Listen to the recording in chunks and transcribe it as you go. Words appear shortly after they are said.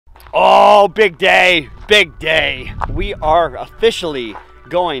Oh, big day, big day. We are officially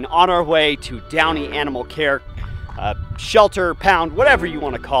going on our way to Downey Animal Care Shelter, pound, whatever you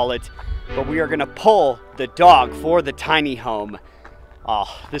want to call it. But we are gonna pull the dog for the tiny home.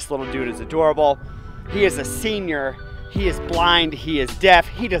 Oh, this little dude is adorable. He is a senior, he is blind, he is deaf.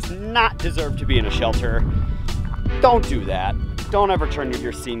 He does not deserve to be in a shelter. Don't do that. Don't ever turn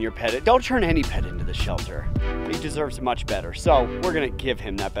your senior pet. Don't turn any pet into the shelter. He deserves much better. So we're gonna give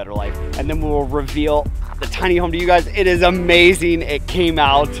him that better life. And then we'll reveal the tiny home to you guys. It is amazing. It came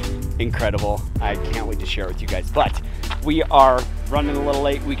out incredible. I can't wait to share it with you guys. But we are running a little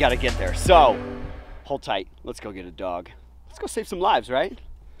late. We gotta get there. So hold tight. Let's go get a dog. Let's go save some lives, right?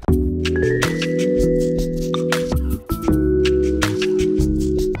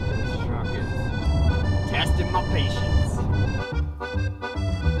 Testing my patience.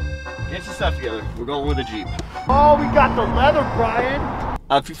 Get your stuff together. We're going with a Jeep. Oh, we got the leather, Brian.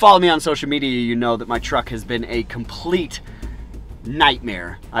 If you follow me on social media, you know that my truck has been a complete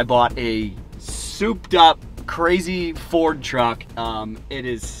nightmare. I bought a souped up, crazy Ford truck. It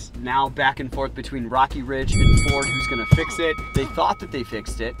is now back and forth between Rocky Ridge and Ford, who's gonna fix it. They thought that they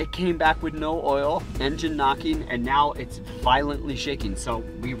fixed it. It came back with no oil, engine knocking, and now it's violently shaking. So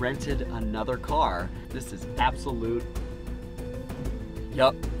we rented another car. This is absolute.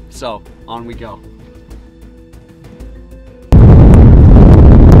 Yup. So on we go.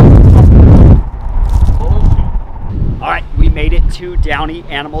 All right, we made it to Downey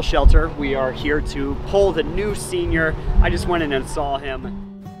Animal Shelter. We are here to pull the new senior. I just went in and saw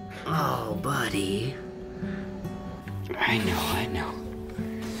him. Oh, buddy. I know.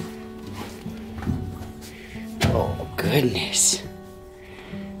 Oh, goodness.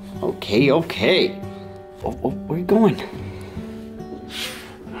 Okay. Oh, where are you going?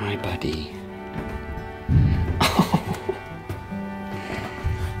 Hi, buddy. Oh.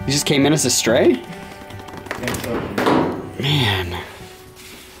 You just came in as a stray? Man.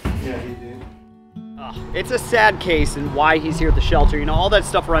 Yeah, he did. It's a sad case and why he's here at the shelter. You know, all that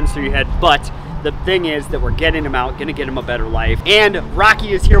stuff runs through your head, but the thing is that we're getting him out, gonna get him a better life. And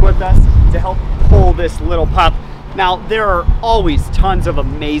Rocky is here with us to help pull this little pup. Now, there are always tons of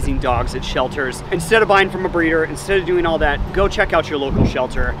amazing dogs at shelters. Instead of buying from a breeder, instead of doing all that, go check out your local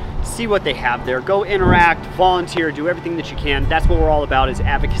shelter, see what they have there, go interact, volunteer, do everything that you can. That's what we're all about, is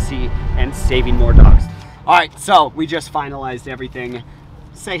advocacy and saving more dogs. All right, so we just finalized everything.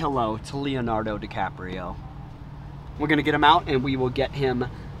 Say hello to Leonardo DiCaprio. We're gonna get him out and we will get him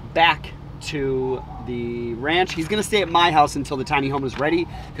back to the ranch. He's gonna stay at my house until the tiny home is ready,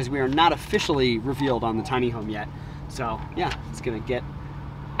 because we are not officially revealed on the tiny home yet. So yeah, he's gonna get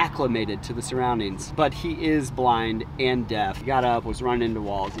acclimated to the surroundings. But he is blind and deaf. He got up, was running into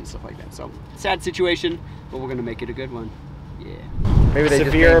walls and stuff like that. So sad situation, but we're gonna make it a good one. Yeah. Maybe they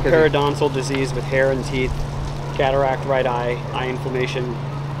severe periodontal disease with hair and teeth, cataract right eye, eye inflammation,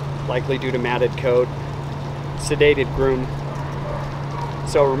 likely due to matted coat, sedated groom.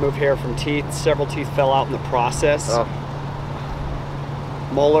 So remove hair from teeth. Several teeth fell out in the process. Oh.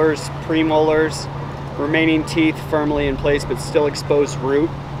 Molars, premolars, remaining teeth firmly in place but still exposed root.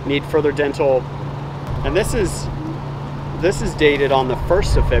 Need further dental. And this is dated on the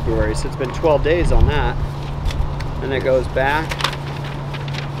 1st of February, so it's been 12 days on that. And it goes back.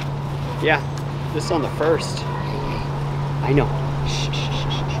 Yeah, this is on the 1st. I know.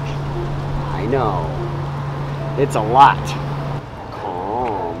 I know. It's a lot.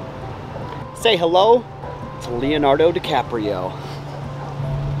 Calm. Say hello to Leonardo DiCaprio.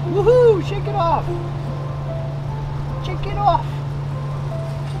 Woohoo! Shake it off. Shake it off.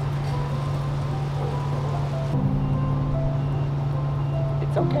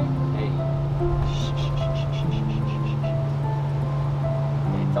 It's okay. Hey.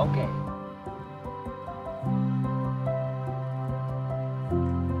 It's okay.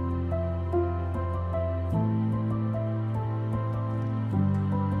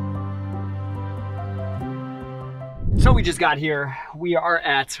 So we just got here. We are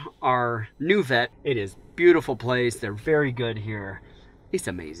at our new vet. It is a beautiful place. They're very good here. It's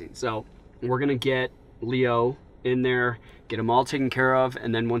amazing. So we're gonna get Leo in there, get him all taken care of,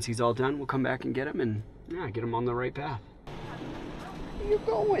 and then once he's all done, we'll come back and get him and yeah, get him on the right path. Where are you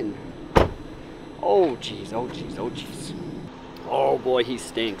going? Oh geez, oh geez, oh geez. Oh boy, he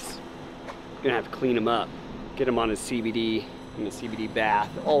stinks. Gonna have to clean him up. Get him on his CBD, in a CBD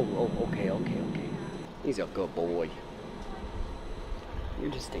bath. Oh, okay. He's a good boy. You're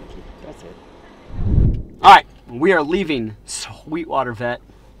just stinky, that's it. All right, we are leaving Sweetwater Vet.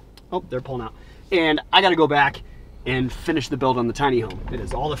 Oh, they're pulling out. And I gotta go back and finish the build on the tiny home. It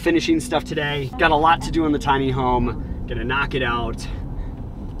is all the finishing stuff today. Got a lot to do in the tiny home. Gonna knock it out.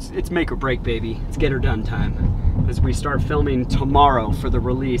 it's make or break, baby. It's get her done time. As we start filming tomorrow for the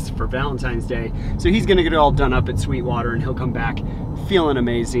release for Valentine's Day. So he's gonna get it all done up at Sweetwater and he'll come back feeling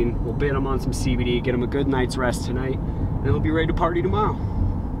amazing. We'll bait him on some CBD, get him a good night's rest tonight, and he'll be ready to party tomorrow.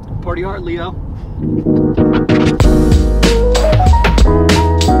 Party hard, Leo.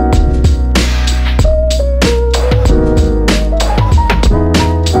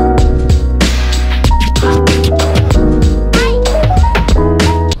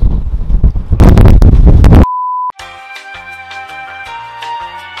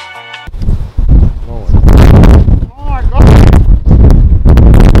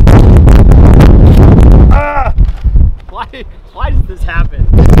 Why does this happen?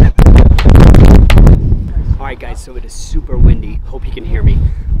 Alright guys, so it is super windy. Hope you can hear me.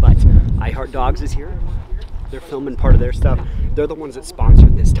 But iHeartDogs is here. They're filming part of their stuff. They're the ones that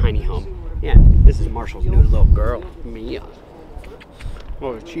sponsored this tiny home. And this is Marshall's new little girl, Mia.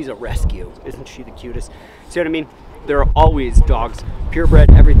 Oh, she's a rescue. Isn't she the cutest? See what I mean? There are always dogs,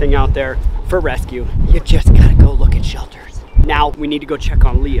 purebred, everything out there for rescue. You just gotta go look at shelters. Now we need to go check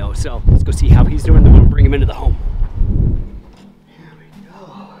on Leo, so let's go see how he's doing, then we'll bring him into the home.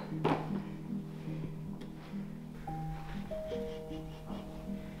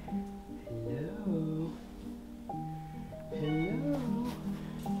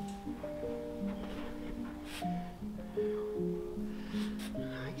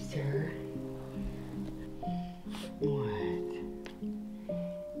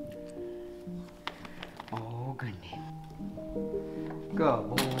 Good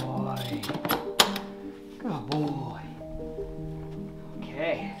boy. Good boy.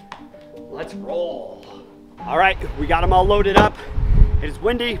 Okay, let's roll. All right, we got them all loaded up. It is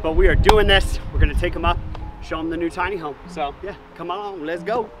windy, but we are doing this. We're gonna take them up, show them the new tiny home. So yeah, come on, let's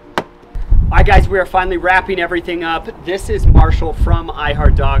go. All right guys, we are finally wrapping everything up. This is Marshall from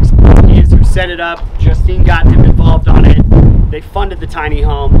iHeartDogs. He is who set it up. Justine got him involved on it. They funded the tiny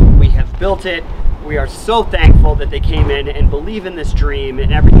home. We have built it. We are so thankful that they came in and believe in this dream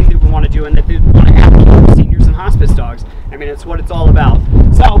and everything that we want to do and that they want to advocate for seniors and hospice dogs. I mean, it's what it's all about.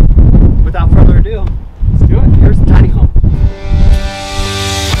 So, without further ado, let's do it. Here's the tiny home.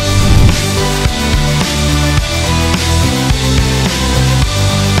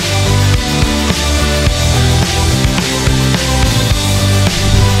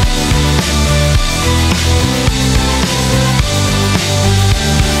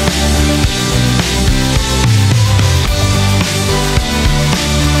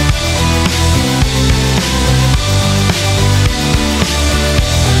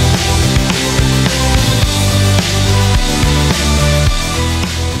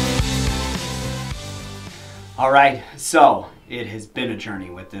 All right, so it has been a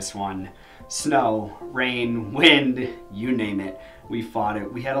journey with this one. Snow, rain, wind, you name it. We fought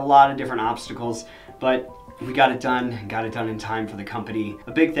it. We had a lot of different obstacles, but we got it done in time for the company.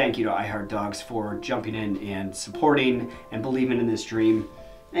 A big thank you to iHeartDogs for jumping in and supporting and believing in this dream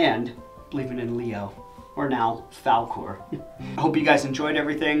and believing in Leo, or now Falcor. I hope you guys enjoyed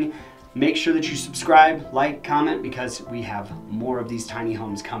everything. Make sure that you subscribe, like, comment, because we have more of these tiny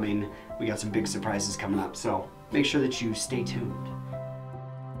homes coming. We got some big surprises coming up, so make sure that you stay tuned.